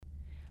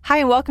Hi,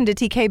 and welcome to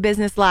TK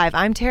Business Live.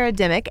 I'm Tara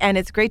Dimmick, and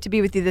it's great to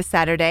be with you this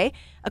Saturday.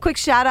 A quick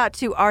shout out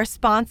to our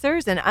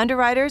sponsors and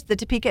underwriters, the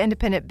Topeka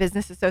Independent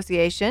Business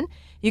Association.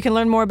 You can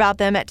learn more about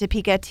them at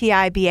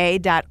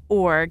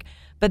topekatiba.org.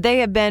 But they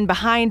have been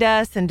behind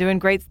us and doing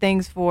great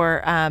things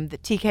for the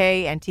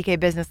TK and TK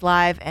Business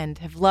Live, and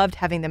have loved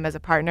having them as a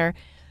partner.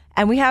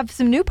 And we have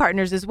some new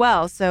partners as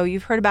well. So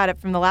you've heard about it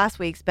from the last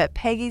weeks, but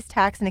Peggy's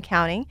Tax and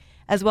Accounting,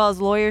 as well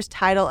as Lawyers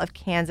Title of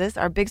Kansas,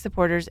 are big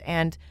supporters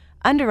and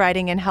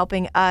underwriting and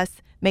helping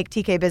us make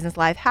TK Business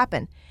Live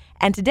happen.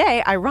 And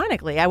today,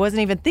 ironically, I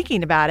wasn't even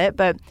thinking about it,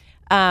 but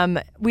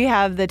we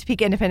have the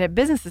Topeka Independent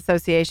Business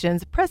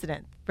Association's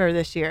president for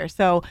this year.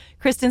 So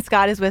Kristen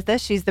Scott is with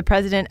us. She's the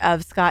president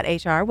of Scott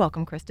HR.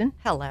 Welcome, Kristen.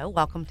 Hello.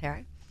 Welcome,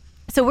 Tara.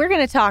 So we're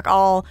going to talk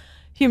all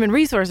human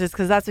resources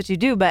because that's what you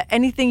do, but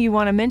anything you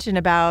want to mention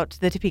about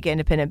the Topeka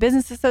Independent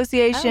Business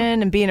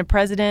Association and being a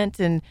president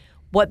and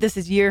what this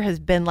year has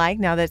been like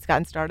now that it's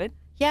gotten started?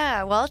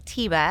 Yeah, well,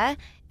 TIBA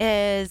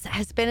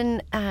has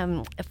been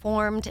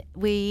formed.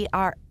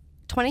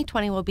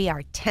 2020 will be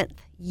our 10th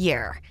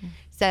year.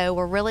 So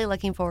we're really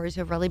looking forward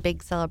to a really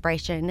big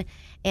celebration.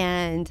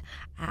 And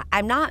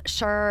I'm not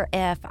sure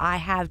if I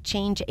have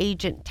change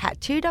agent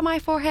tattooed on my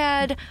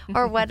forehead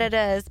or what it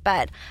is,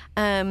 but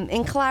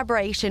in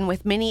collaboration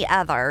with many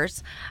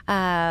others,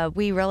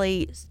 we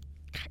really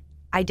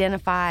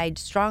identified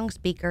strong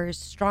speakers,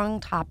 strong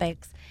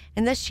topics.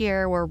 And this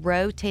year we're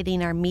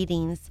rotating our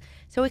meetings.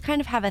 So we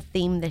kind of have a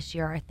theme this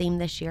year. Our theme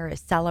this year is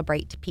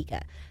Celebrate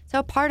Topeka.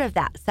 So part of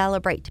that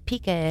Celebrate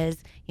Topeka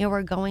is,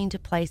 we're going to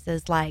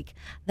places like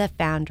the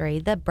Foundry,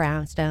 the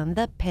Brownstone,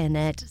 the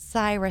Pennant,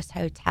 Cyrus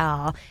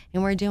Hotel,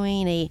 and we're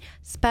doing a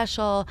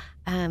special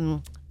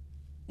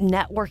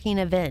networking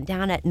event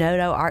down at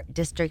Noto Art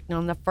District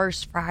on the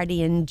first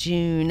Friday in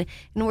June.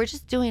 And we're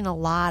just doing a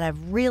lot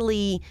of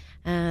really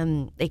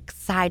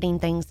exciting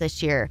things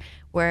this year.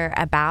 We're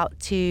about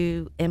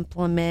to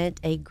implement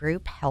a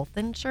group health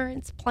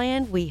insurance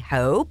plan, we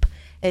hope.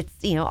 It's,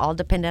 all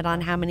dependent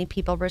on how many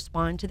people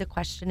respond to the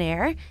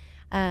questionnaire.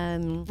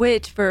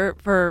 Which,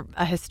 for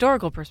a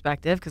historical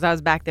perspective, because I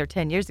was back there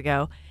 10 years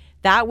ago,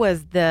 that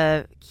was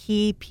the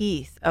key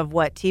piece of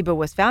what TIBA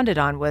was founded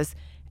on, was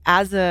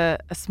as a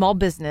small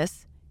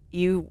business,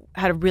 you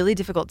had a really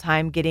difficult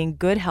time getting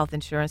good health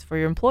insurance for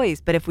your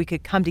employees. But if we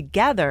could come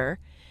together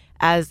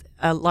as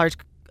a large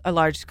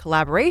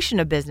collaboration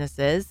of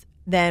businesses,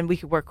 then we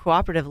could work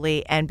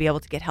cooperatively and be able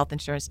to get health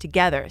insurance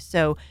together.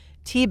 So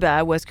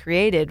TIBA was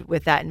created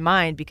with that in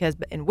mind, because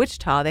in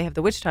Wichita, they have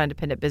the Wichita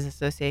Independent Business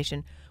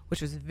Association,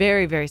 which was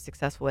very, very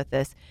successful with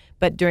this.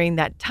 But during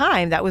that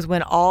time, that was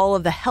when all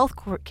of the health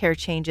care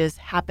changes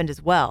happened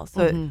as well.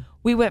 So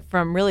we went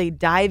from really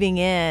diving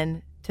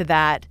in to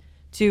that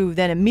to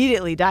then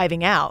immediately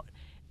diving out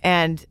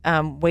and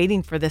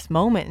waiting for this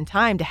moment in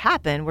time to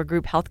happen where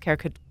group healthcare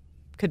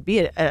could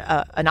be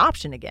an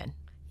option again.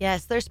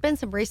 Yes, there's been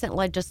some recent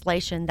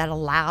legislation that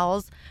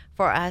allows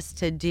for us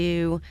to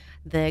do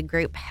the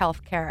group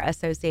healthcare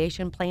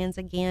association plans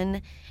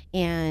again.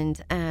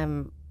 And,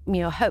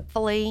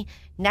 hopefully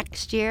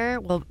next year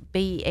we'll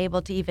be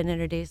able to even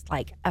introduce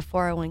like a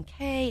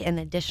 401k and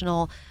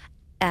additional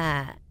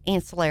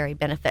ancillary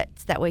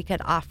benefits that we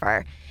could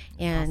offer.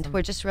 And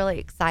We're just really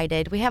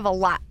excited. We have a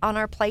lot on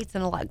our plates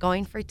and a lot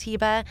going for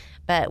TIBA,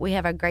 but we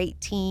have a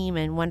great team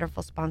and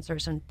wonderful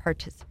sponsors and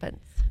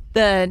participants.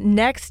 The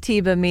next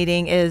TIBA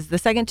meeting is the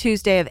second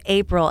Tuesday of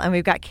April, and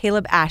we've got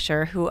Caleb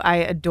Asher, who I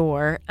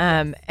adore,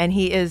 and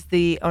he is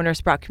the owner of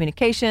Sprout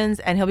Communications,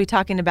 and he'll be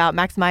talking about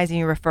maximizing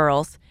your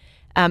referrals,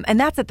 and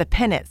that's at the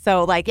Pennant.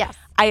 So, yes.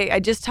 I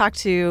just talked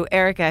to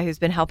Erica, who's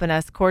been helping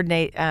us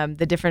coordinate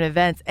the different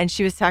events, and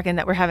she was talking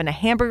that we're having a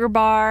hamburger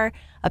bar,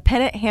 a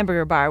Pennant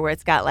hamburger bar, where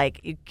it's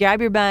got, you grab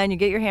your bun, you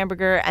get your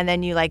hamburger, and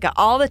then you, got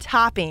all the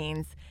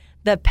toppings,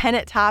 the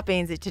Pennant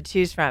toppings to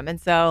choose from.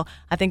 And so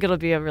I think it'll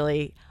be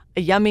a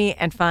yummy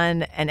and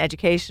fun and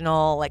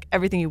educational,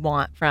 everything you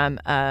want from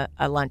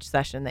a lunch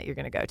session that you're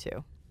going to go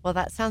to. Well,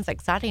 that sounds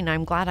exciting.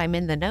 I'm glad I'm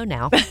in the know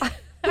now.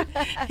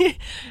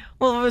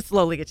 Well, we'll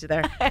slowly get you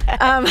there.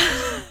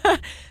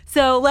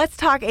 So let's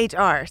talk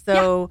HR.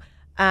 So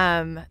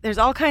there's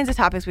all kinds of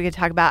topics we could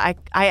talk about.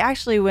 I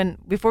actually,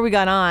 before we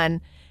got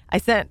on, I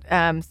sent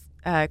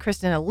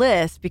Kristen a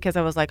list because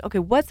I was like, okay,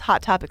 what's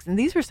hot topics? And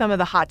these were some of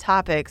the hot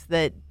topics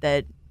that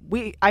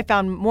I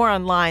found more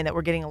online that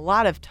we're getting a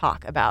lot of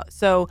talk about.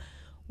 So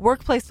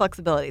workplace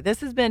flexibility.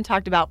 This has been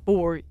talked about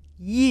for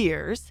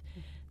years.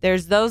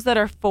 There's those that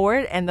are for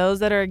it and those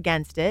that are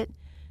against it.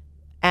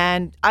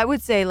 And I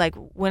would say,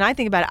 when I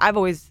think about it, I've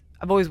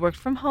always worked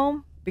from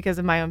home because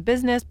of my own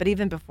business. But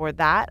even before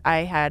that, I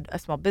had a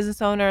small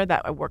business owner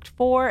that I worked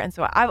for. And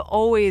so I've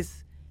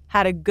always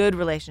had a good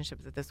relationship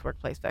with this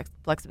workplace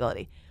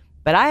flexibility.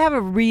 But I have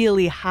a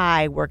really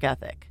high work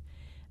ethic,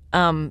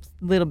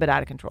 little bit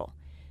out of control.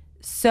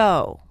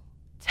 So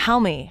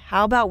tell me,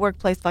 how about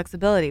workplace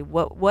flexibility?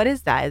 What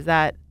is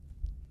that?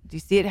 Do you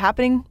see it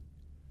happening?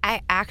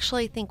 I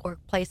actually think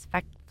workplace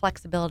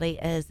flexibility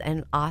is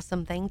an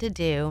awesome thing to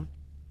do.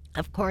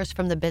 Of course,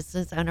 from the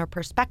business owner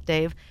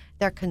perspective,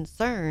 they're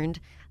concerned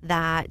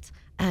that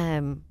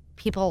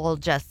people will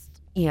just,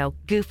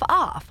 goof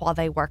off while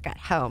they work at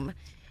home.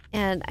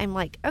 And I'm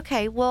like,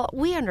 okay, well,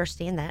 we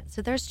understand that.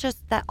 So there's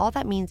just that. All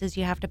that means is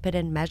you have to put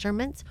in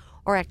measurements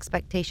or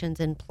expectations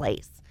in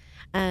place.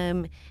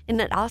 And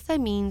it also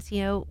means,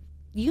 you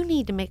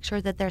need to make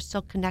sure that they're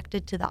still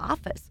connected to the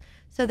office.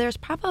 So there's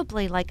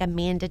probably like a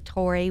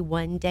mandatory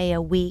 1 day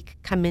a week,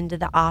 come into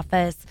the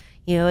office,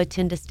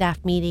 attend a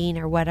staff meeting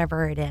or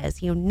whatever it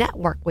is,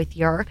 network with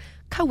your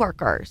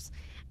coworkers.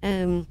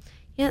 And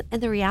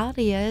the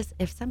reality is,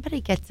 if somebody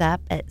gets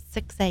up at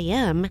 6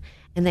 a.m.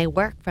 and they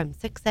work from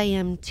 6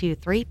 a.m. to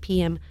 3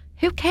 p.m.,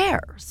 who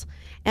cares?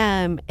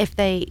 If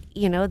they,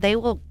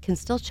 can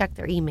still check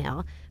their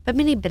email. But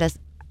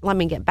let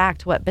me get back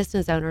to what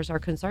business owners are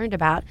concerned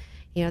about.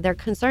 They're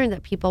concerned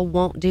that people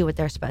won't do what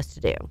they're supposed to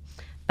do.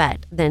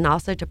 But then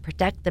also, to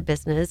protect the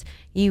business,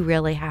 you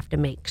really have to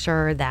make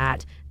sure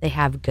that they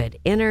have good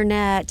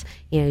internet.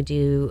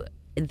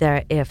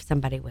 If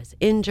somebody was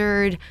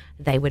injured,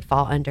 they would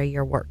fall under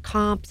your work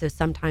comp. So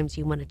sometimes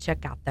you want to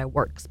check out their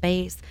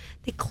workspace.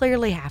 They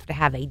clearly have to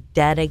have a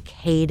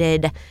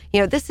dedicated,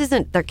 this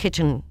isn't their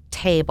kitchen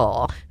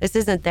table. This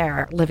isn't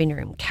their living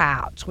room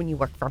couch when you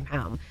work from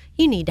home.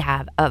 You need to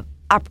have a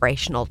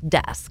operational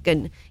desk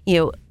and,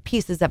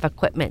 pieces of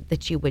equipment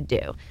that you would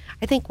do.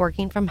 I think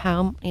working from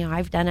home,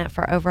 I've done it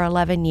for over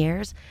 11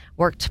 years,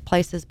 worked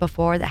places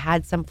before that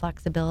had some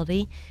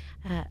flexibility.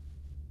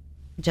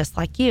 Just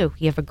like you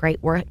have a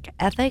great work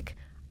ethic.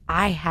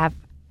 I'm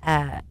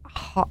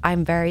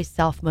very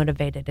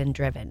self-motivated and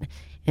driven.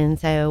 And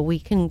so we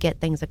can get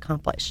things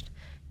accomplished.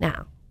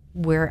 Now,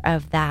 we're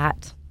of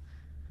that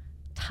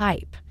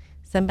type.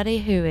 Somebody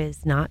who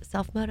is not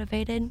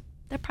self-motivated,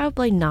 they're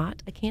probably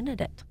not a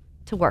candidate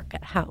to work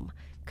at home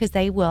because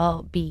they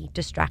will be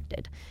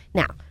distracted.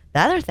 Now, the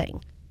other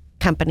thing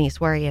companies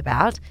worry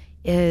about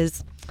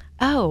is,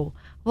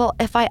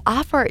 if I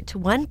offer it to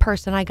one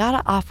person, I got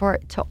to offer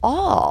it to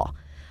all.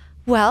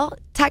 Well,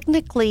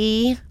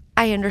 technically,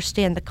 I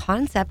understand the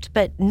concept,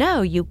 but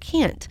no, you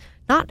can't.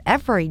 Not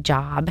every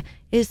job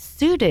is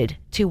suited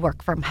to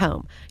work from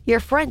home. Your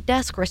front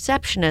desk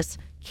receptionist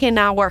can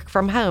now work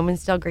from home and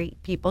still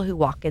greet people who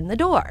walk in the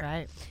door.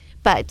 Right.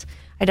 But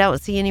I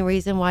don't see any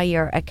reason why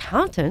your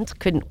accountant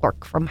couldn't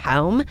work from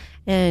home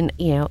and,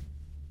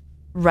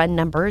 run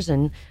numbers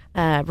and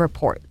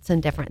reports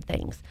and different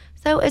things.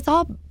 So it's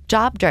all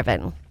job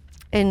driven.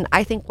 And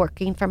I think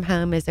working from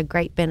home is a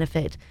great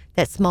benefit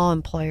that small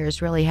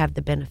employers really have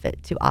the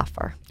benefit to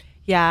offer.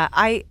 Yeah,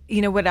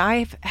 what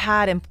I've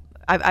had,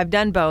 I've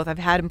done both. I've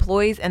had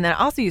employees, and then I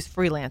also use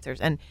freelancers,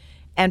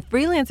 and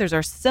freelancers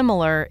are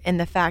similar in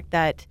the fact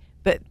that,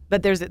 but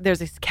there's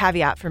this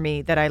caveat for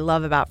me that I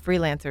love about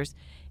freelancers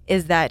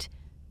is that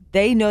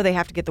they know they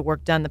have to get the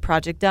work done, the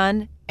project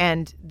done,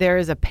 and there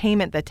is a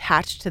payment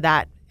attached to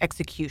that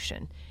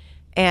execution,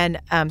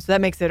 and so that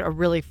makes it a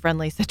really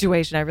friendly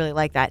situation. I really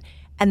like that.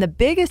 And the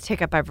biggest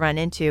hiccup I've run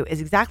into is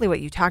exactly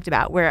what you talked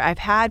about, where I've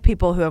had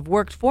people who have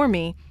worked for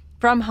me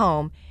from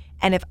home,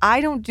 and if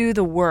I don't do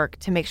the work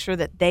to make sure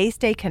that they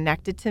stay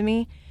connected to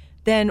me,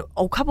 then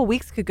a couple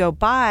weeks could go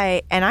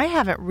by and I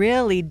haven't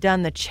really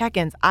done the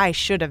check-ins I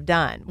should have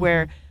done,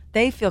 where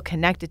they feel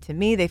connected to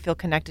me, they feel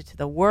connected to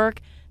the work.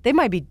 They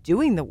might be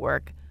doing the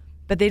work,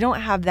 but they don't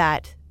have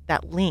that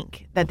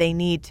link that they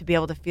need to be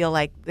able to feel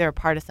like they're a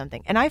part of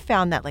something. And I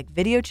found that like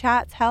video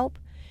chats help.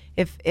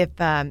 If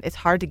it's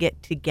hard to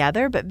get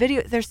together, but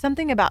there's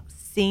something about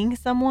seeing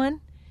someone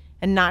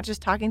and not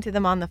just talking to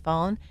them on the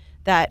phone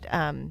that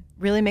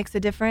really makes a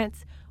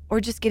difference.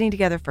 Or just getting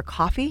together for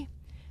coffee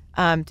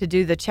to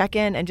do the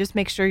check-in and just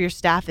make sure your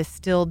staff is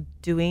still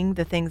doing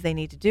the things they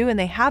need to do and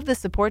they have the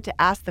support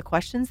to ask the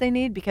questions they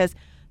need, because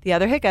the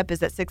other hiccup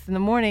is at 6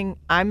 a.m,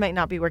 I might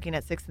not be working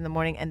at 6 a.m,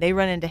 and they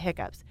run into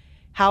hiccups.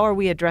 How are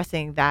we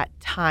addressing that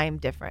time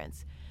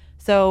difference?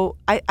 So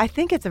I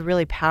think it's a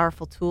really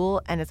powerful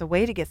tool, and it's a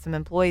way to get some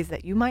employees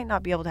that you might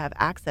not be able to have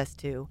access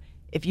to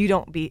if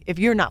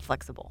you're not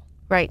flexible.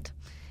 Right.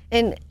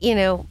 And,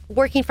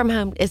 working from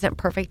home isn't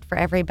perfect for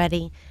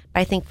everybody, but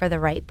I think for the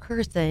right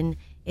person,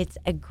 it's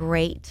a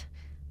great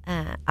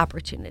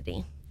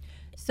opportunity.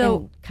 So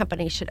and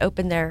companies should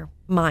open their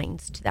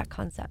minds to that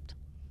concept.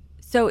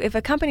 So if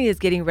a company is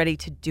getting ready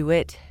to do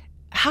it,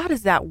 how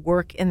does that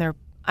work in their?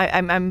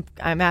 I'm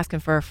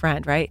asking for a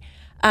friend, right?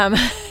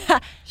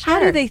 How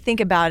do they think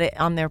about it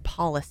on their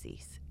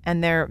policies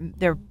and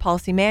their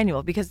policy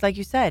manual? Because like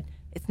you said,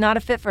 it's not a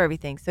fit for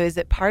everything. So is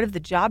it part of the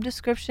job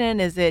description?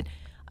 Is it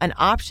an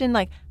option?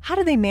 Like, how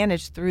do they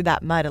manage through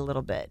that mud a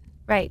little bit?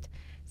 Right.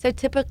 So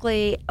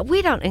typically,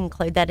 we don't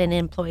include that in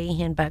employee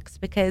handbooks,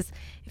 because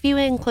if you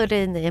include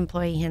it in the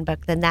employee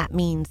handbook, then that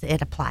means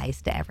it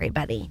applies to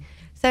everybody.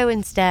 So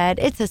instead,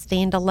 it's a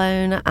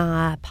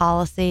standalone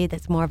policy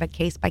that's more of a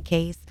case by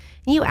case.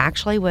 You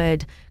actually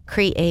would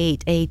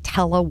create a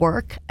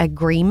telework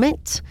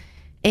agreement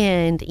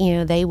And,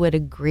 they would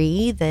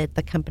agree that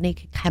the company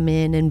could come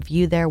in and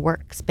view their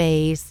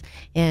workspace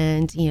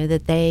and,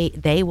 that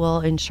they will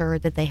ensure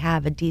that they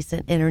have a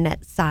decent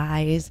internet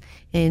size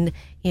and,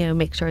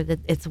 make sure that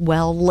it's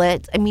well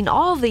lit. I mean,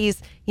 all of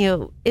these,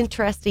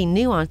 interesting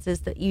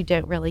nuances that you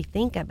don't really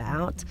think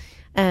about.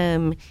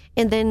 And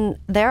then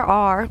there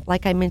are,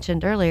 like I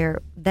mentioned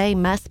earlier, they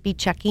must be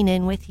checking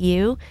in with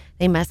you.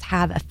 They must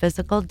have a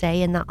physical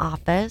day in the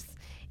office.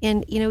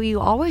 And, you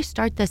always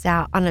start this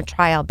out on a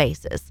trial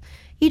basis.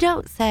 You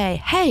don't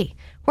say, hey,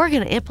 we're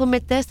going to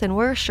implement this and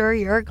we're sure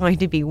you're going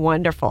to be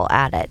wonderful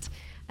at it.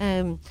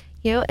 And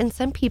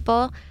some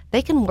people,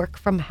 they can work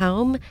from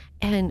home,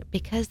 and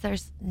because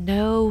there's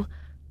no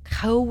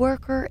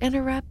coworker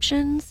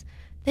interruptions,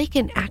 they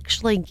can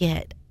actually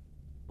get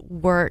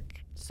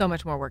so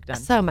much more work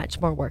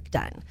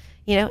done.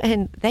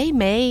 And they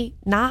may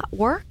not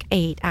work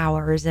 8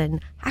 hours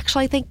and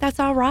actually think that's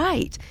all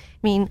right.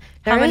 I mean,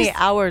 how many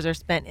hours are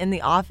spent in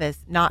the office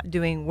not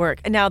doing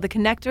work? And now the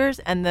connectors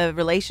and the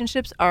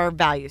relationships are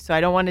value, so I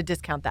don't want to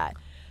discount that.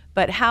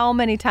 But how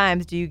many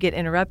times do you get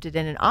interrupted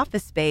in an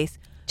office space?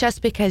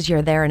 Just because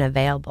you're there and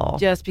available.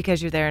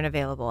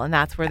 And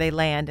that's where they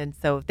land. And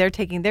so they're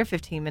taking their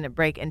 15-minute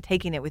break and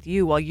taking it with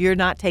you while you're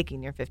not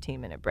taking your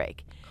 15-minute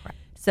break. Correct.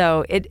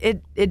 So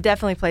it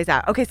definitely plays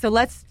out. Okay, so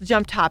let's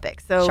jump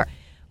topics. So Sure.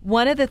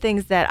 One of the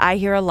things that I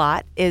hear a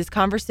lot is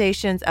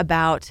conversations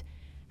about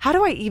how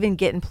do I even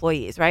get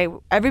employees, right?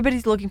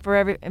 Everybody's looking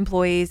for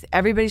employees.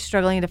 Everybody's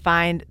struggling to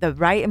find the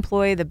right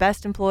employee, the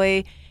best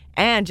employee,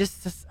 and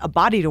just a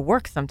body to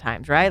work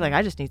sometimes, right? Like,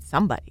 I just need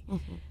somebody.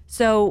 Mm-hmm.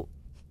 So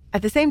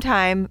at the same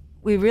time,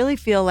 we really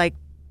feel like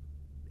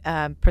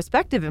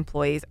prospective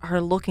employees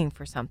are looking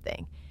for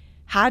something.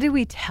 How do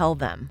we tell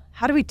them?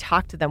 How do we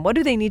talk to them? What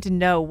do they need to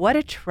know? What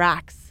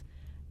attracts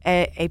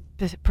a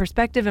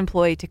prospective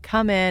employee to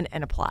come in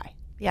and apply?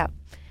 Yeah.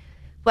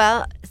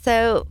 Well,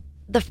 so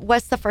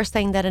what's the first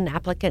thing that an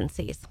applicant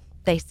sees?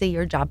 They see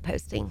your job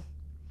posting.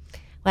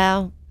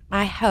 Well,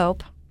 I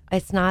hope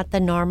it's not the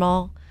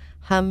normal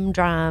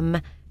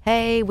humdrum,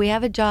 hey, we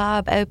have a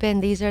job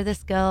open. These are the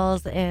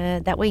skills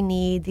that we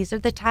need. These are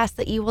the tasks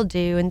that you will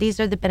do, and these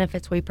are the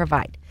benefits we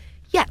provide.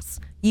 Yes,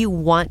 you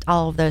want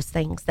all of those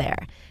things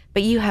there,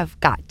 but you have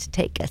got to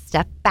take a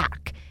step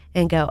back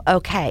and go,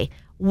 okay,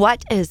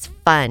 what is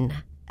fun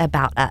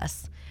about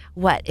us?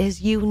 What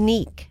is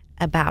unique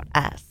about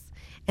us?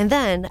 And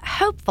then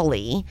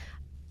hopefully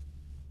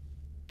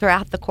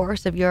throughout the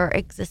course of your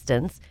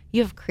existence,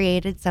 you've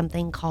created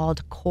something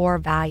called core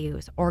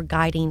values or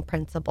guiding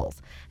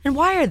principles. And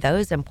why are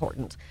those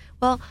important?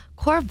 Well,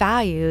 core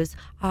values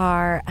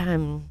are,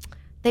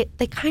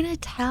 they kind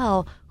of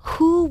tell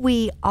who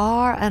we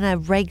are on a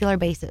regular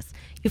basis.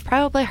 You've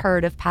probably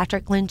heard of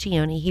Patrick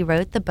Lencioni. He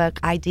wrote the book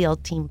Ideal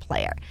Team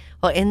Player.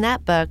 Well, in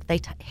that book,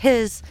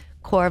 his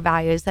core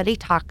values that he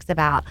talks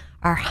about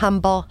are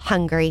humble,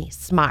 hungry,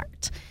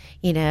 smart.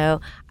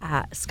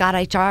 Scott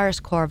HR's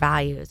core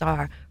values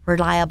are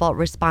reliable,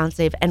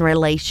 responsive, and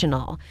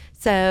relational.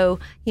 So,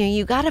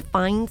 you got to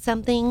find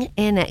something,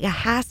 and it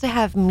has to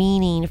have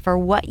meaning for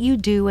what you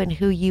do and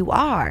who you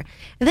are.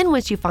 And then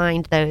once you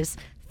find those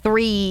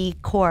 3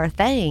 core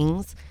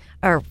things,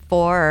 or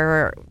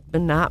 4,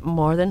 but not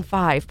more than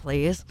 5,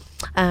 please,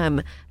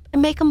 and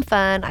make them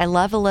fun. I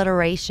love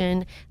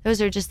alliteration.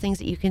 Those are just things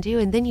that you can do,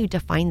 and then you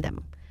define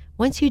them.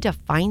 Once you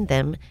define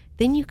them,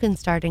 then you can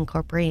start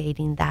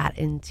incorporating that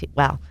into,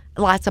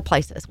 lots of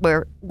places.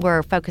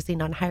 We're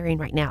focusing on hiring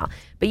right now,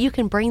 but you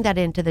can bring that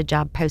into the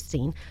job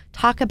posting.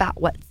 Talk about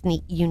what's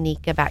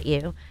unique about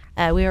you.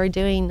 We were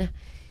doing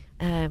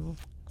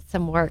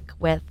some work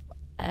with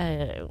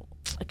a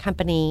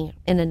company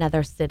in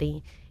another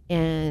city,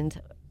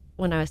 and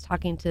when I was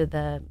talking to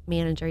the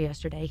manager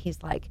yesterday,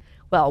 he's like,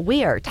 well,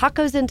 we are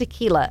tacos and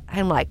tequila.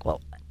 I'm like,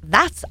 well,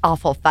 that's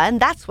awful fun.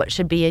 That's what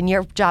should be in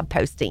your job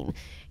posting.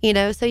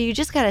 So you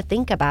just got to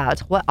think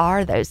about what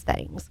are those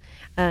things.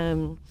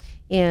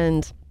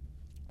 And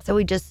so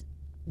we just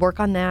work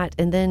on that.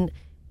 And then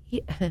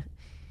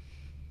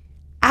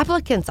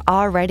applicants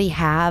already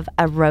have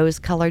a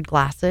rose-colored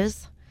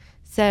glasses.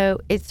 So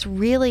it's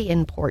really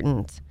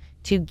important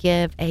to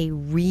give a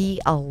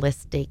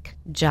realistic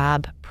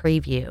job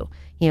preview.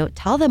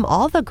 Tell them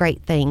all the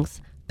great things,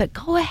 but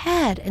go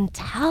ahead and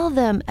tell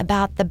them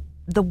about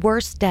the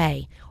worst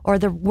day or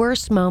the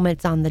worst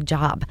moments on the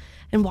job.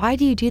 And why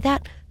do you do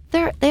that?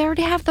 They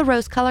already have the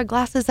rose-colored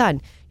glasses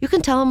on. You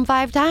can tell them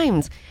 5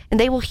 times, and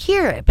they will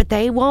hear it, but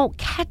they won't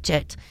catch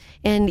it.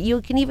 And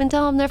you can even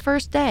tell them their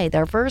first day,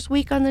 their first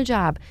week on the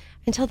job,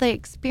 until they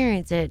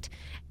experience it.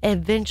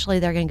 Eventually,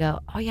 they're going to go,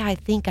 oh, yeah, I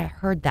think I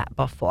heard that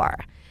before.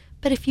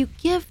 But if you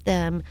give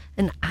them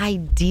an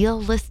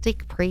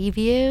idealistic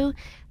preview,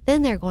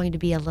 then they're going to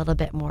be a little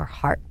bit more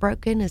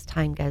heartbroken as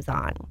time goes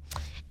on.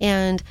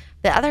 And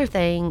the other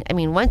thing,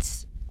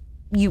 once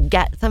you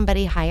get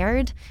somebody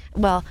hired,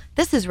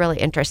 this is really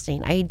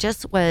interesting. I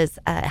just was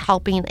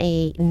helping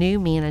a new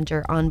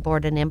manager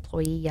onboard an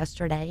employee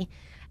yesterday,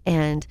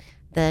 and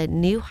the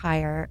new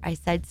hire, I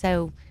said,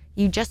 so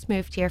you just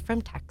moved here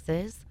from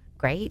Texas.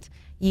 Great.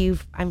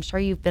 I'm sure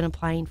you've been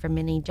applying for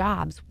many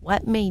jobs.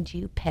 What made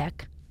you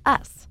pick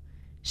us?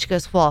 She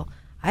goes, well,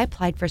 I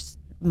applied for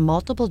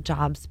multiple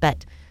jobs,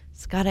 but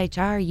Scott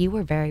HR, you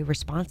were very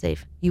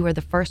responsive. You were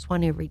the first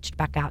one who reached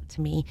back out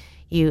to me.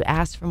 You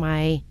asked for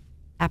my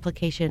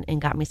application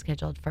and got me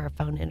scheduled for a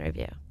phone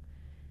interview.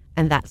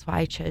 And that's why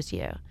I chose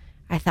you.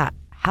 I thought,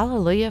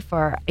 hallelujah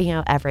for,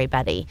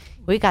 everybody.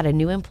 We got a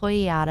new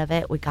employee out of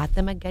it. We got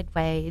them a good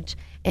wage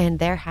and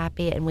they're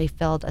happy and we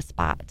filled a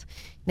spot.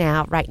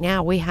 Now, right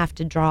now we have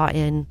to draw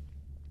in,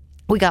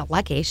 we got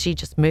lucky. She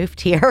just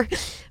moved here,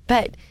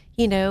 but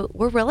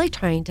we're really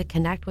trying to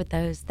connect with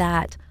those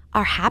that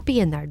are happy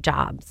in their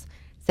jobs.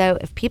 So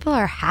if people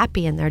are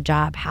happy in their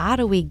job, how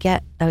do we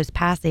get those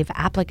passive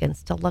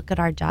applicants to look at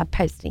our job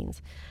postings?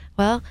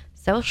 Well,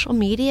 social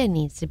media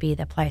needs to be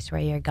the place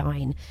where you're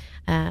going.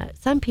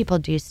 Some people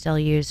do still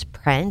use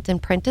print,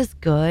 and print is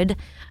good,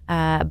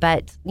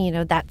 but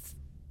that's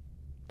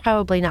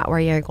probably not where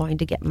you're going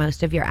to get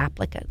most of your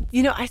applicants.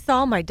 I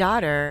saw my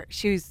daughter,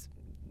 she was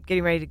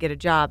getting ready to get a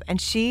job, and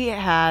she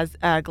has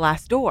a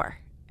Glassdoor,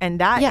 and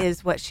that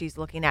is what she's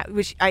looking at,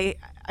 which I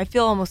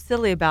feel almost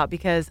silly about,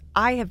 because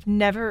I have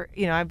never,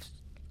 I was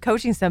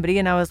coaching somebody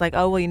and I was like,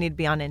 oh, well, you need to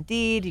be on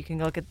Indeed. You can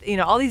look at,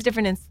 all these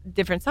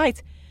different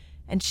sites.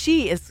 And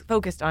she is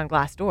focused on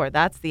Glassdoor.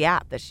 That's the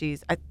app that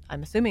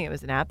I'm assuming it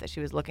was an app that she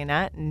was looking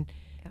at. And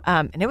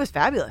it was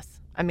fabulous.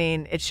 I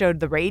mean, it showed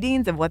the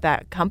ratings of what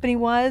that company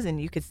was,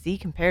 and you could see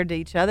compared to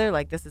each other,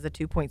 like this is a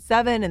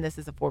 2.7 and this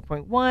is a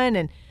 4.1.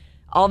 And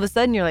all of a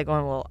sudden you're like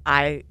going, well,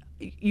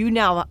 you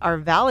now are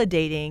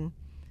validating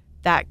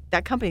that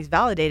company's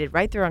validated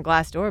right there on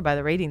Glassdoor by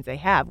the ratings they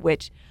have,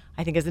 which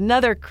I think is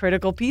another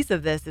critical piece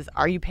of this is,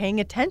 are you paying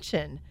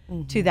attention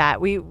to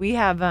that? We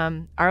have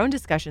our own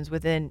discussions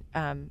within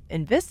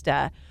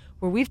Invista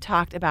where we've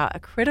talked about a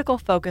critical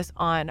focus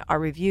on our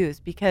reviews,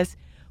 because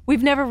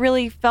we've never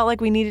really felt like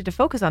we needed to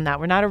focus on that.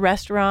 We're not a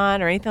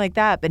restaurant or anything like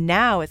that, but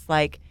now it's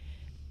like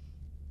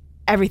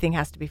everything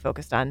has to be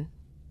focused on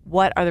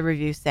what are the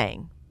reviews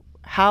saying?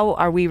 How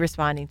are we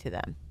responding to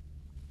them?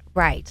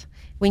 Right.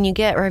 When you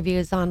get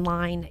reviews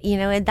online,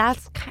 and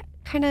that's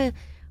kind of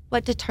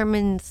what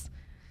determines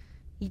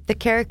the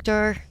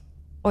character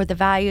or the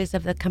values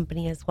of the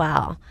company as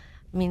well.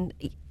 I mean,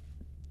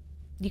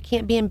 you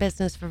can't be in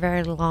business for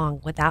very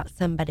long without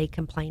somebody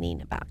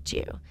complaining about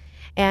you.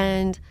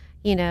 And,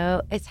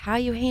 it's how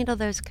you handle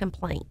those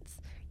complaints.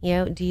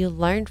 Do you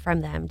learn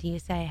from them? Do you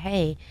say,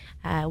 hey,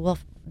 well,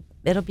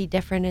 it'll be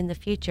different in the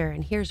future,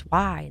 and here's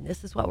why, and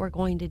this is what we're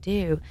going to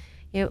do.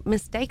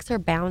 Mistakes are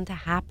bound to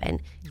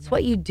happen. It's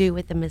what you do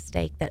with the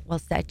mistake that will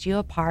set you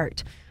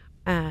apart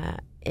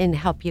and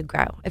help you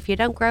grow. If you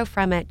don't grow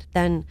from it,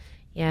 then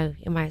you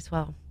might as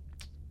well.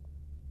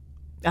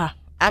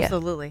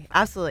 Absolutely. Yeah.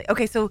 Absolutely.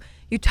 Okay, so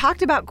you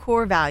talked about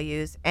core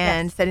values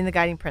and setting the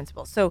guiding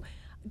principles. So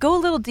go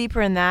a little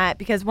deeper in that,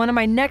 because one of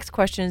my next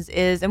questions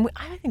is, and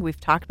I think we've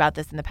talked about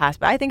this in the past,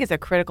 but I think it's a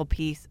critical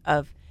piece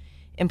of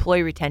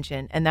employee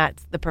retention, and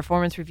that's the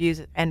performance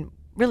reviews, and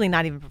really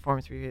not even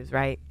performance reviews,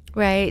 right?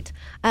 Right.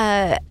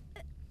 So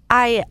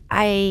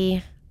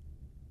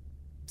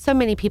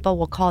many people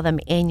will call them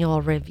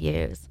annual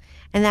reviews.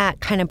 And that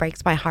kind of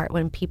breaks my heart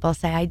when people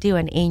say, I do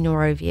an annual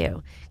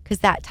review, because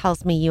that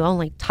tells me you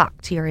only talk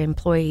to your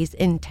employees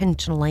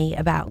intentionally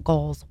about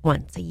goals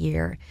once a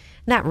year.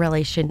 And that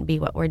really shouldn't be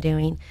what we're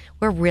doing.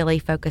 We're really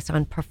focused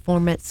on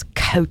performance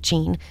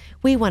coaching.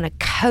 We want to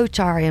coach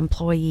our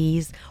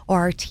employees or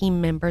our team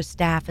members,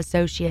 staff,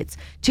 associates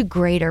to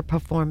greater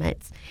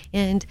performance.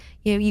 And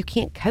you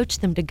can't coach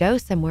them to go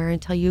somewhere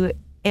until you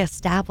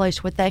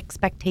establish what the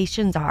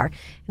expectations are.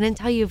 And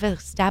until you've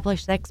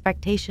established the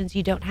expectations,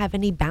 you don't have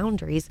any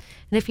boundaries.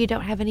 And if you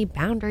don't have any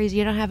boundaries,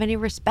 you don't have any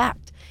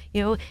respect.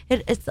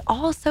 It's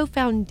all so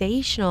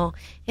foundational.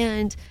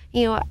 And,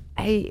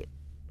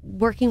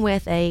 working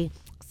with a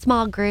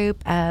small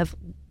group of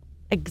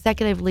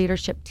executive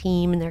leadership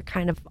team, and they're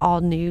kind of all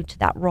new to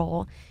that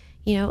role,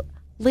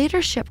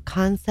 leadership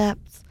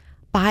concepts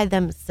by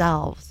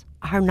themselves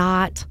are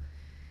not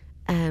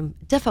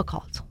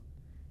difficult.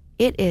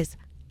 It is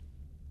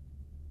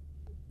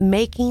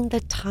making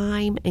the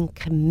time and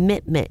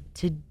commitment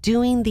to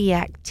doing the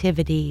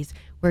activities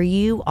where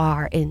you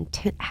are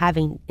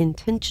having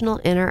intentional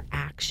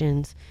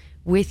interactions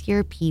with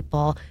your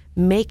people,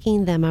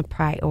 making them a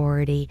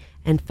priority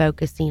and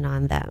focusing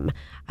on them.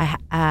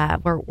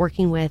 We're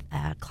working with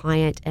a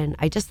client, and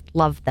I just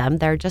love them.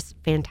 They're just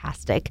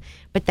fantastic.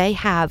 But they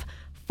have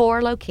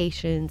 4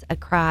 locations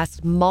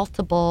across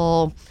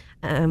multiple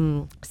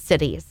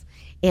cities.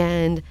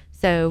 And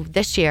so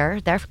this year,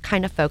 their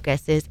kind of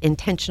focus is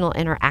intentional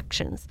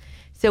interactions.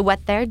 So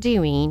what they're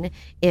doing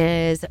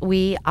is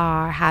we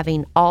are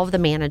having all of the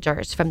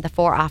managers from the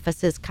 4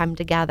 offices come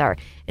together,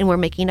 and we're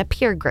making a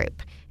peer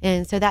group.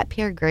 And so that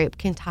peer group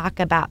can talk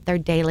about their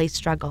daily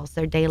struggles,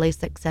 their daily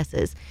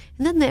successes.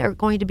 And then they're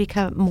going to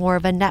become more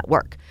of a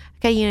network,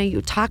 Okay,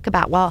 you talk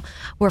about, well,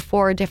 we're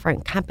 4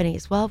 different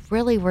companies. Well,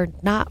 really, we're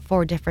not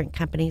 4 different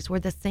companies. We're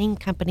the same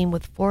company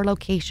with 4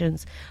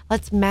 locations.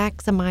 Let's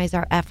maximize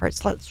our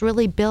efforts. Let's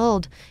really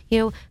build,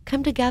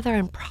 come together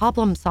and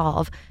problem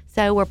solve.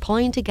 So we're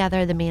pulling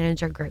together the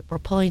manager group. We're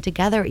pulling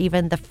together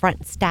even the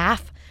front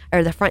staff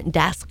or the front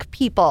desk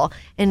people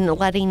and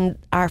letting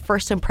our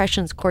first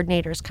impressions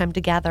coordinators come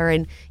together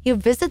and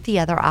visit the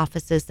other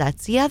offices.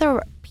 That's the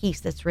other piece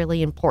that's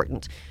really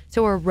important.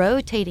 So we're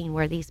rotating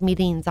where these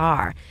meetings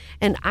are.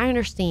 And I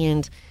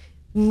understand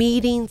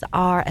meetings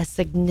are a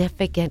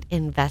significant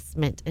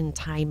investment in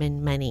time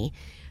and money,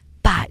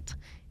 but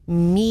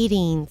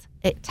meetings,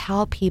 it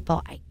tell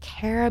people, I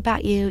care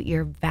about you,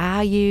 you're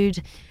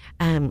valued,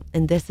 and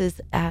this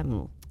is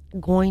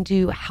going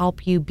to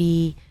help you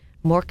be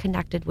more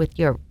connected with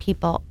your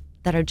people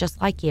that are just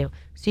like you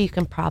so you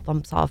can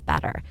problem solve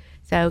better.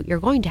 So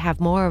you're going to have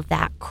more of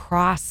that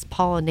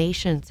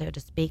cross-pollination, so to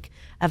speak,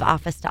 of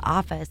office to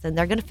office. And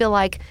they're going to feel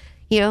like,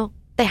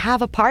 they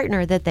have a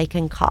partner that they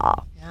can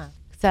call. Yeah.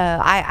 So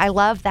I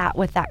love that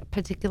with that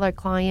particular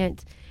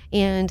client.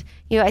 And,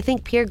 I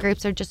think peer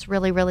groups are just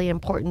really, really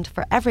important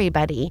for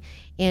everybody.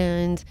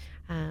 And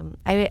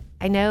I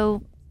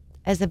know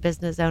as a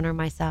business owner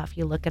myself,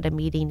 you look at a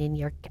meeting and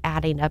you're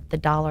adding up the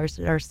dollars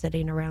that are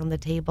sitting around the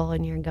table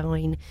and you're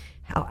going,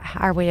 how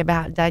are we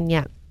about done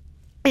yet?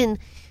 And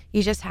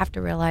you just have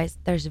to realize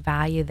there's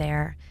value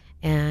there.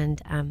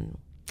 And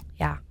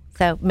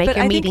so make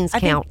your meetings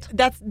count.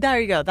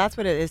 There you go. That's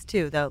what it is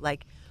too, though.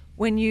 Like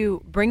when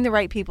you bring the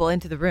right people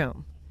into the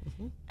room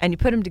and you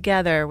put them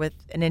together with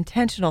an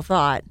intentional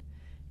thought,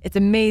 it's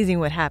amazing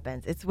what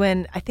happens. It's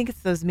when, I think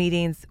it's those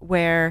meetings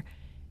where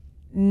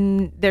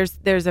there's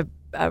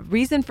a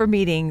reason for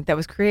meeting that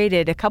was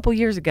created a couple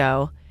years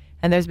ago,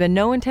 and there's been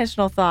no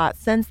intentional thought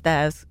since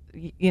those,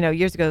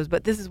 years ago,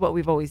 but this is what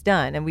we've always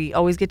done, and we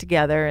always get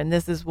together, and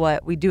this is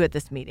what we do at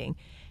this meeting.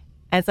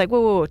 And it's like,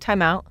 whoa,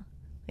 time out.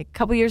 Like a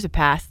couple years have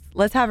passed.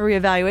 Let's have a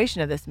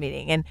reevaluation of this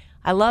meeting. And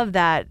I love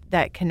that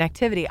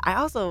connectivity.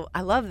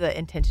 I love the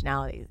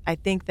intentionality. I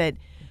think that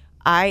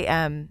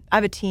I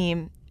have a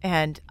team,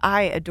 and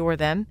I adore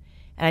them,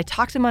 and I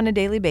talk to them on a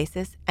daily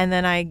basis, and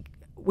then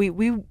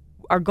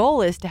our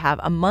goal is to have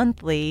a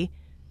monthly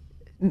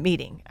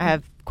meeting. I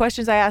have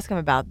questions I ask them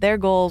about their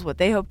goals, what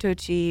they hope to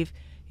achieve,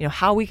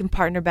 how we can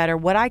partner better,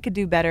 what I could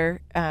do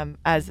better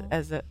as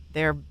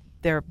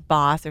their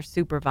boss or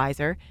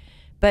supervisor.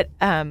 But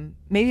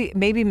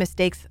maybe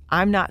mistakes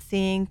I'm not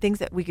seeing, things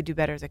that we could do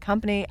better as a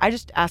company. I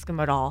just ask them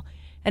it all.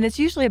 And it's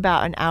usually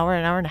about an hour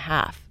and a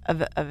half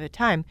of a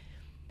time,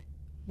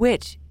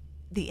 which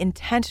the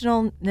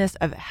intentionalness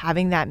of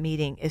having that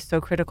meeting is so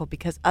critical,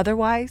 because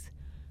otherwise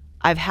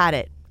I've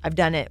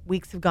done it.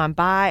 Weeks have gone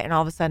by, and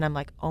all of a sudden I'm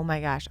like, oh my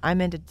gosh,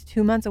 I'm into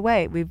 2 months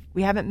away.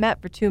 We haven't met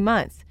for 2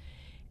 months.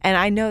 And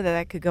I know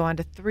that could go on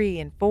to 3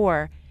 and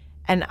 4.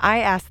 And I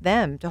ask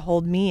them to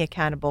hold me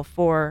accountable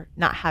for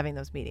not having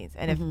those meetings.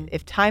 And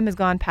if time has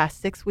gone past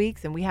 6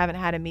 weeks and we haven't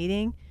had a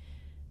meeting,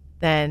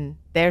 then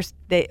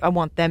I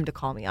want them to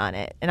call me on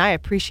it. And I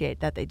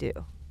appreciate that they do.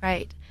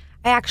 Right.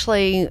 I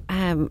actually,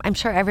 I'm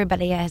sure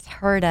everybody has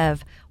heard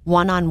of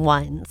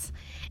one-on-ones.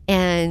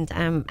 And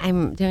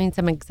I'm doing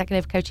some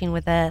executive coaching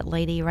with a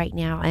lady right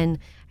now. And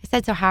I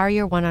said, so how are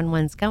your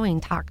one-on-ones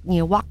going?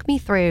 Walk me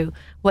through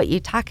what you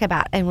talk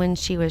about. And when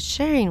she was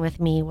sharing with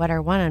me what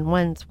our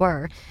one-on-ones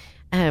were,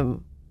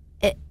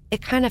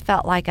 it kind of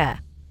felt like I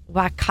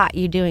caught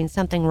you doing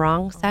something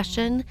wrong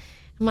session.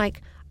 I'm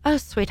like, oh,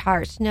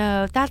 sweetheart,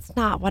 no, that's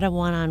not what a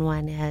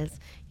one-on-one is.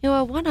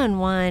 A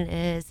one-on-one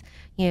is,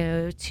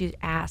 to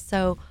ask,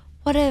 so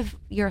what have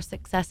your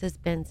successes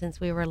been since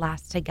we were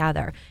last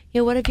together?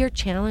 What have your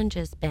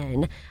challenges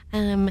been?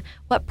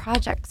 What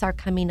projects are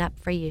coming up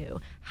for you?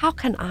 How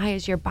can I,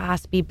 as your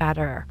boss, be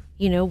better?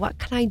 What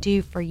can I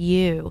do for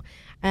you?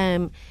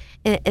 And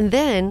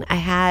then I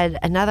had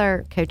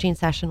another coaching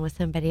session with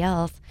somebody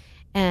else,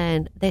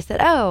 and they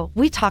said, oh,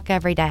 we talk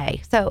every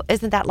day. So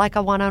isn't that like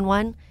a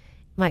one-on-one? I'm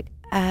like,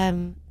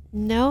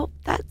 no,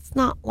 that's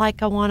not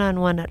like a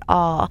one-on-one at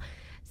all.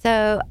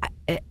 So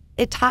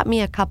it taught me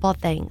a couple of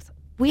things.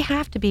 We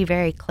have to be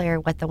very clear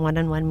what the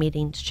one-on-one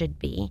meetings should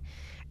be.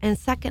 And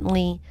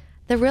secondly,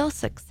 the real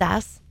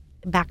success,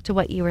 back to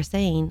what you were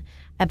saying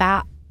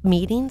about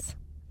meetings,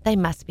 they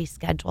must be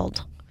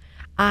scheduled.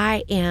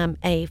 I am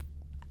a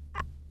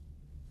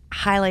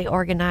highly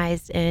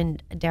organized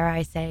and, dare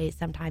I say,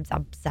 sometimes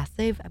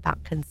obsessive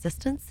about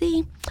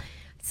consistency.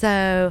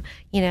 So,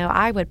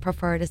 I would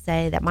prefer to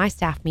say that my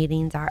staff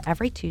meetings are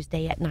every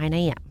Tuesday at 9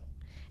 a.m.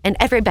 And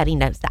everybody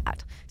knows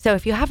that. So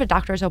if you have a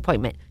doctor's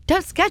appointment,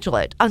 don't schedule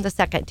it on the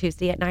second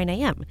Tuesday at 9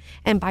 a.m.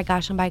 And by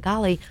gosh and by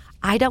golly,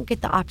 I don't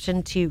get the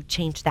option to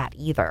change that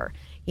either.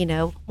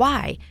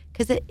 Why?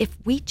 Because if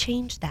we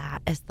change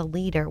that as the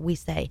leader, we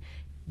say,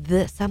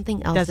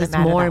 something else is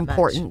more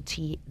important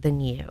than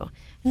you.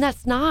 And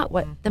that's not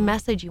what the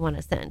message you want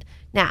to send.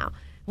 Now,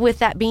 with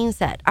that being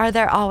said, are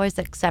there always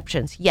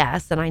exceptions?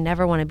 Yes, and I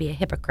never want to be a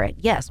hypocrite.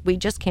 Yes, we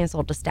just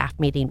canceled a staff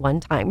meeting one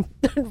time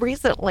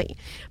recently,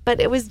 but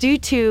it was due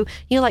to,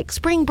 like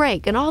spring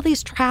break and all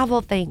these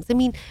travel things. I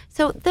mean,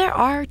 so there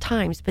are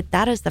times, but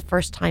that is the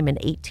first time in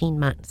 18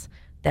 months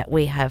that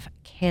we have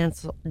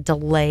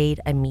delayed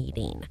a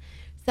meeting.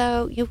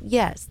 So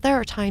yes, there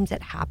are times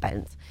it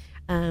happens.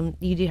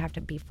 You do have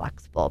to be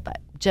flexible, but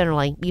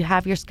generally you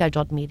have your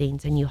scheduled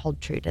meetings and you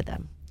hold true to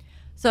them.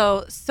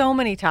 So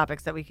many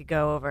topics that we could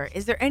go over.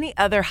 Is there any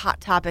other hot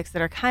topics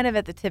that are kind of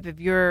at the tip of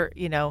your,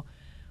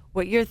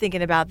 what you're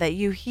thinking about that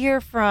you hear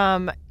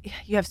from,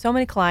 you have so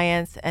many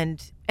clients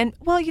and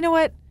well, you know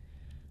what?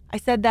 I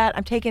said that,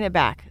 I'm taking it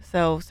back.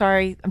 So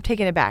sorry, I'm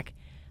taking it back.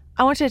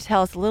 I want you to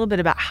tell us a little bit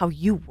about how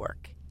you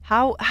work.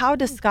 How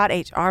does Scott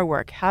HR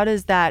work? How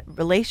does that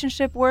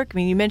relationship work? I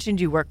mean, you mentioned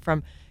you work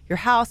from your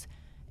house.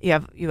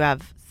 You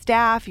have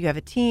staff, you have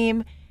a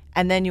team,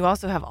 and then you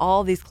also have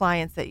all these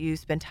clients that you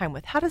spend time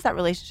with. How does that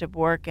relationship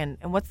work, and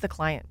what's the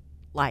client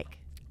like?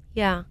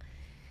 Yeah.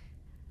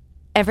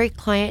 Every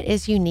client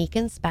is unique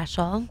and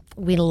special.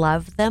 We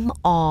love them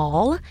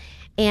all.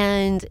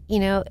 And,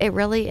 it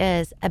really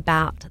is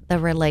about the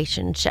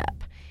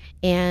relationship.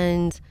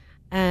 And,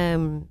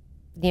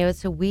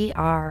 so we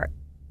are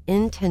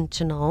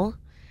intentional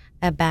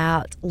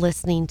about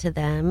listening to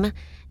them.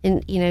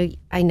 And,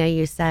 I know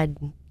you said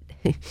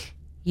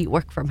you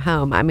work from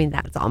home. I mean,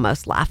 that's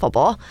almost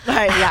laughable.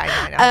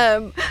 I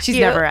know. She's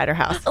never at her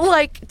house.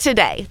 Like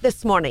today,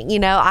 this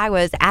morning, I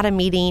was at a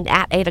meeting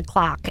at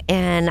 8:00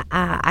 and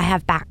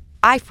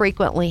I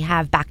frequently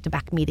have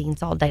back-to-back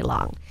meetings all day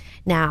long.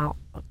 Now,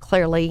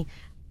 clearly,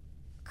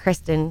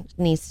 Kristen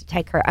needs to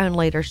take her own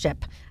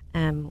leadership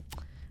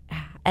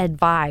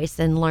advice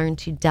and learn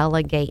to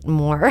delegate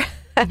more.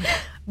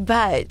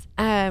 But,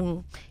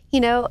 and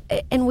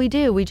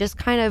we just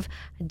kind of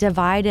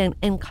divide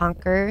and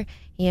conquer,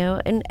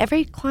 and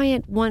every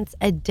client wants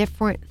a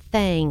different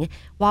thing.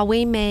 While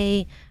we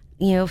may,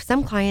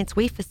 some clients,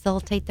 we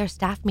facilitate their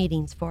staff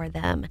meetings for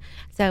them.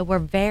 So we're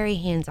very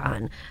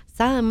hands-on.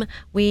 Some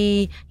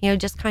we,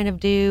 just kind of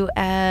do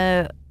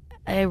a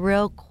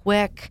real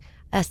quick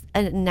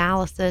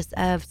analysis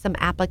of some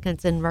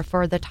applicants and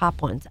refer the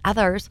top ones.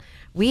 Others,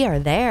 we are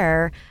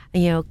there,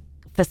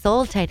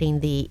 facilitating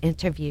the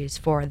interviews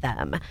for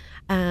them.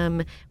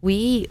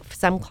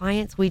 Some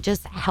clients, we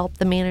just help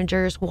the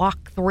managers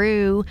walk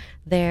through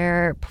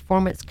their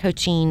performance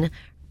coaching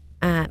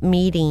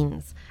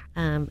meetings.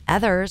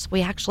 Others,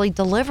 we actually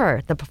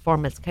deliver the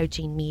performance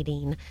coaching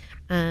meeting.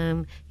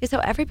 So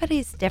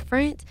everybody's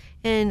different,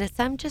 and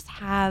some just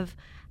have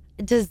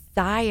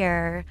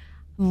desire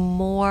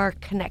more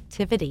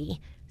connectivity,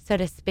 so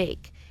to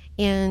speak.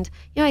 And,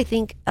 I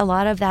think a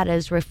lot of that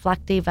is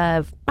reflective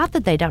of, not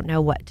that they don't know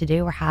what to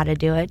do or how to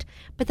do it,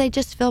 but they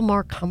just feel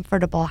more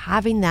comfortable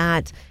having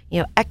that,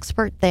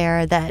 expert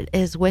there that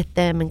is with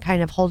them and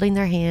kind of holding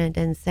their hand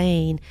and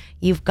saying,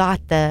 you've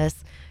got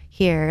this,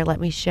 here,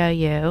 let me show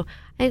you.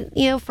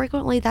 And,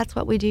 frequently that's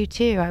what we do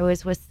too. I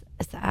was with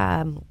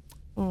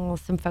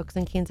some folks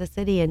in Kansas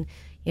City, and,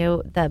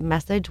 the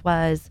message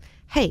was,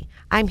 hey,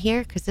 I'm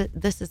here because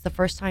this is the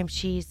first time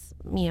she's,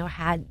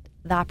 had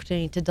the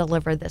opportunity to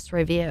deliver this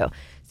review.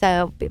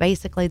 So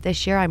basically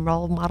this year I'm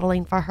role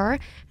modeling for her,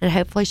 and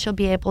hopefully she'll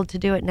be able to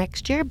do it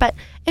next year. But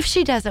if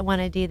she doesn't want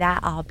to do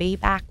that, I'll be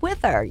back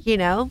with her,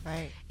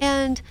 Right.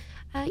 And,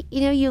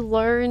 you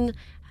learn,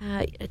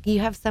 you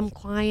have some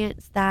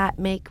clients that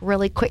make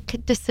really quick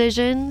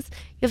decisions.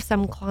 You have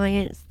some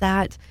clients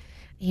that,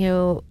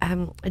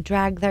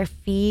 drag their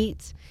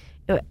feet.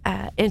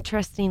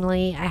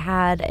 Interestingly, I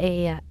have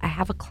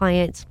a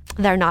client.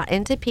 They're not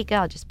in Topeka.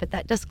 I'll just put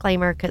that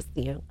disclaimer because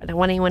I don't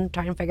want anyone to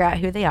try and figure out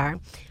who they are.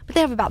 But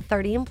they have about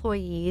 30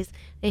 employees.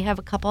 They have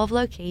a couple of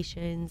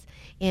locations,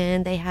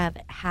 and they have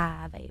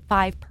a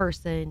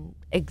 5-person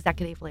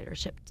executive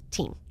leadership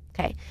team.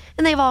 Okay,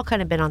 and they've all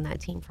kind of been on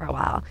that team for a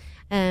while.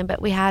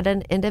 But we had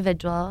an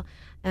individual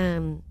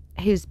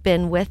who's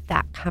been with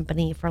that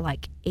company for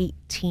like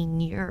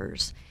 18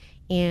 years.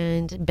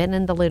 And been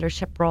in the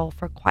leadership role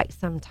for quite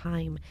some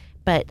time,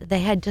 but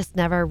they had just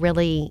never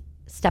really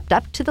stepped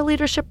up to the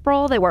leadership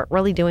role. They weren't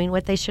really doing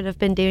what they should have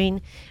been doing,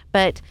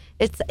 but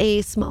it's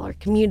a smaller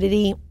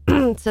community,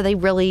 so they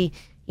really,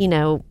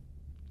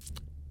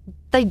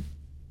 they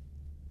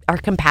are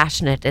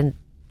compassionate, and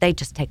they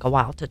just take a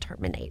while to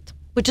terminate,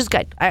 which is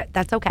good.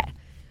 That's okay.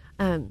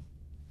 But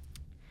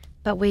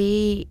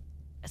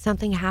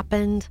something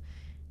happened,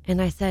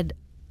 and I said,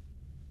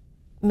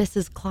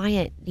 Mrs.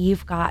 Client,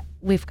 we've got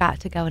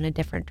to go in a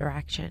different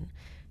direction.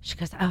 She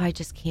goes, oh, I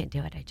just can't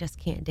do it. I just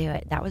can't do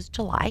it. That was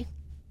July.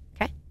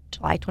 Okay.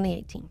 July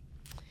 2018.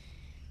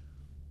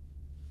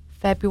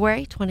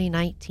 February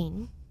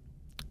 2019,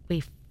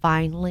 we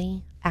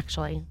finally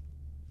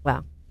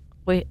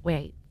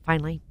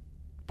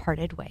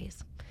parted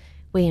ways.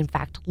 We, in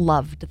fact,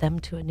 loved them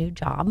to a new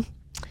job.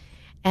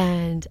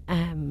 And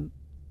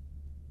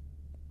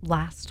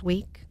last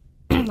week,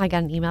 I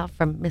got an email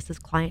from Mrs.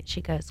 Client.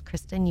 She goes,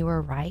 Kristen, you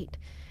were right.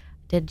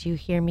 Did you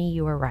hear me?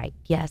 You were right.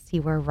 Yes,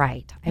 you were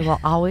right. I will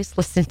always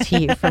listen to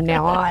you from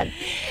now on.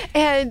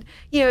 And,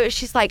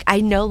 she's like, I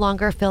no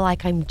longer feel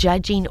like I'm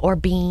judging or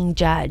being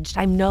judged.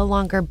 I'm no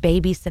longer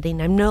babysitting.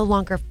 I'm no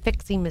longer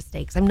fixing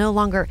mistakes. I'm no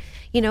longer,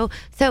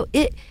 so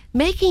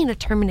making a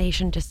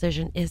termination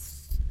decision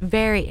is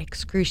very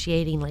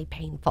excruciatingly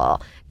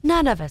painful.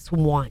 None of us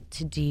want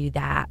to do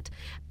that.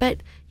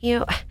 But,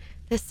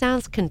 this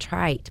sounds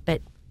contrite,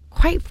 but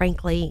quite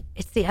frankly,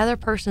 it's the other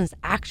person's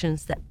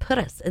actions that put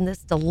us in this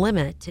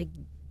dilemma to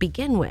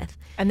begin with.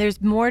 And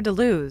there's more to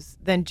lose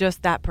than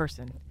just that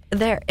person.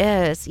 There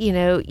is,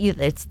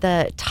 it's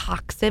the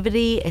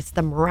toxicity, it's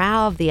the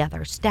morale of the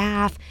other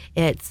staff.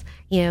 It's,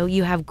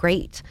 you have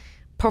great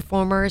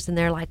performers and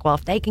they're like, well,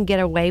 if they can get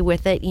away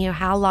with it,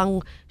 how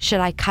long should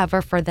I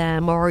cover for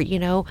them? Or,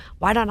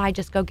 why don't I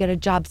just go get a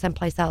job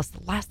someplace else?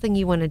 The last thing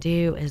you want to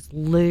do is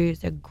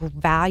lose a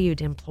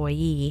valued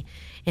employee.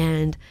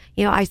 And,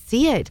 I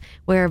see it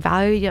where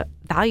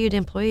valued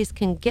employees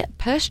can get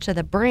pushed to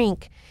the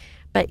brink,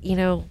 but,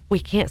 we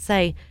can't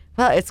say,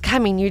 well, it's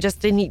coming. You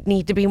just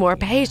need to be more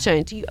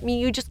patient.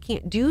 You just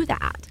can't do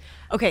that.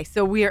 Okay,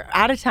 so we are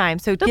out of time.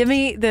 So give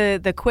me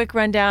the quick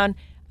rundown.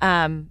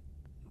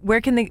 Where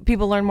can the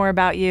people learn more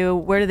about you?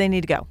 Where do they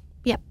need to go?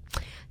 Yep.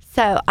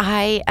 So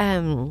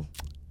I'm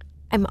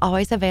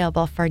always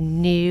available for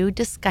new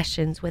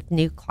discussions with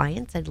new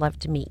clients. I'd love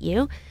to meet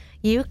you.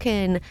 You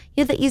can,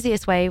 the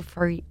easiest way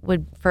for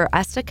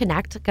us to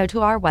connect, go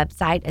to our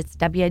website. It's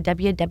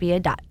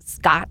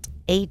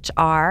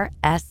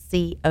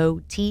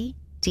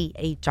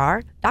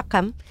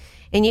www.scotthr.com.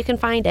 And you can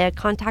find a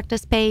contact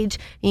us page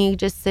and you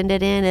just send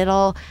it in.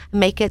 It'll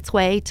make its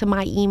way to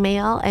my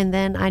email. And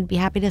then I'd be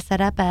happy to set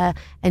up a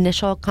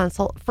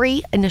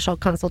free initial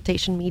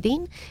consultation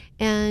meeting.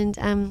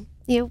 And,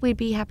 we'd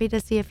be happy to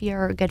see if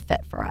you're a good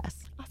fit for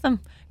us. Awesome.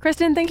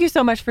 Kristen, thank you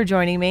so much for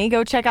joining me.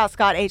 Go check out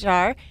Scott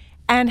HR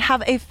and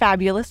have a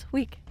fabulous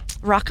week.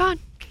 Rock on.